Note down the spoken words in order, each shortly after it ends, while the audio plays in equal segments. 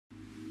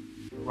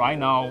Right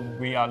now,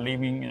 we are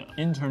living in an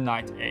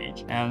internet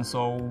age, and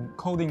so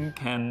coding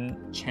can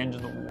change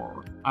the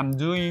world. I'm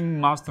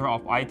doing Master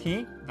of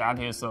IT, that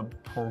is a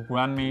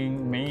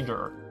programming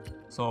major.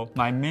 So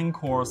my main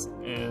course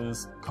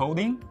is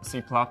coding,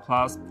 C++,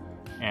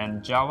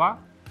 and Java.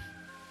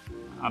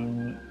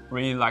 I'm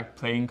really like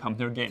playing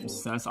computer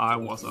games since I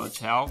was a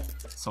child,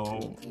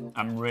 so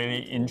I'm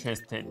really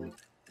interested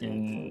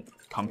in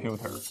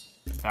computers.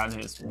 That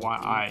is why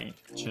I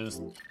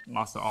choose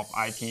Master of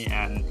IT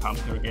and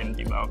computer game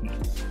development.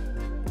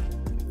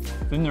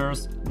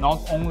 Flinders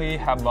not only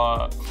have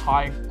a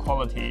high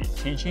quality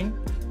teaching,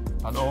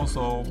 but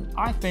also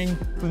I think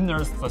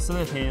Flinders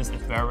facilities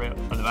is very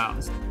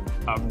advanced.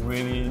 I'm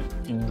really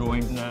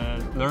enjoying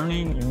the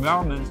learning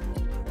environment.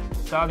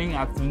 Studying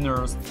at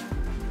Flinders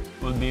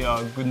will be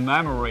a good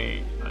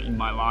memory in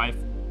my life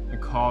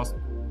because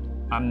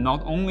I'm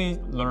not only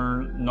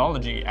learn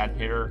knowledge at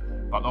here,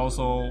 but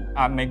also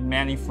I make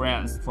many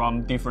friends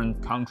from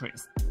different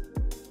countries.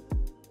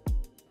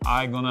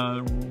 I'm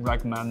gonna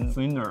recommend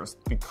Flinders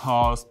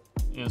because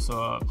it's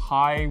a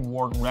high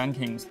world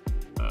rankings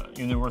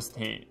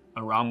university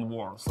around the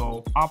world.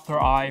 So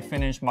after I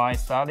finish my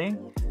study,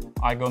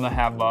 I'm gonna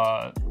have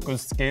good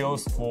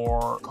skills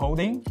for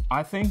coding.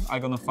 I think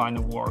I'm gonna find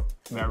work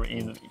very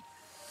easily.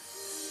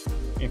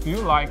 If you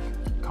like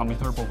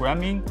computer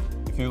programming,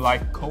 if you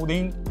like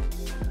coding,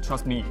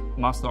 trust me,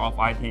 Master of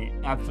IT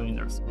at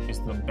Flinders is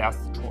the best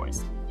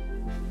choice.